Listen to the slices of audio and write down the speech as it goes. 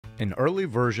In early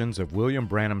versions of William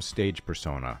Branham's stage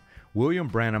persona, William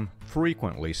Branham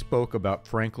frequently spoke about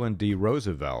Franklin D.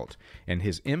 Roosevelt and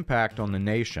his impact on the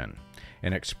nation,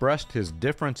 and expressed his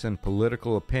difference in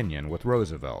political opinion with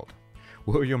Roosevelt.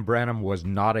 William Branham was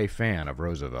not a fan of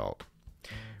Roosevelt.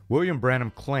 William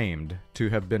Branham claimed to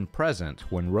have been present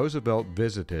when Roosevelt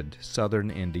visited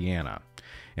southern Indiana,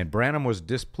 and Branham was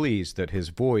displeased that his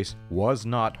voice was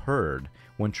not heard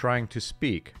when trying to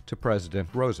speak to President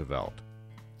Roosevelt.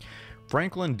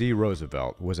 Franklin D.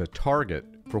 Roosevelt was a target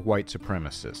for white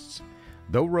supremacists.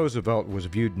 Though Roosevelt was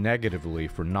viewed negatively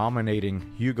for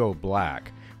nominating Hugo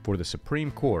Black for the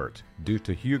Supreme Court due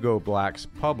to Hugo Black's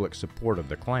public support of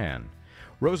the Klan,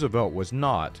 Roosevelt was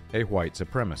not a white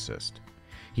supremacist.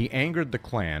 He angered the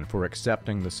Klan for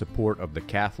accepting the support of the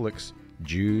Catholics,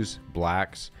 Jews,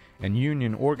 blacks, and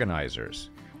Union organizers,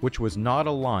 which was not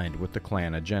aligned with the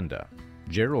Klan agenda.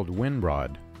 Gerald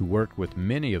Winrod, who worked with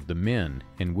many of the men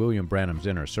in William Branham's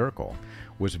inner circle,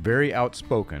 was very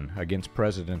outspoken against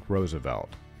President Roosevelt,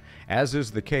 as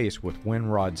is the case with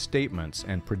Winrod's statements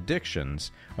and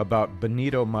predictions about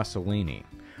Benito Mussolini.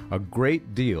 A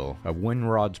great deal of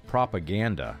Winrod's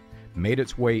propaganda made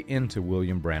its way into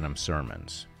William Branham's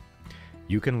sermons.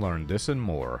 You can learn this and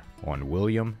more on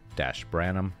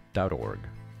william-branham.org.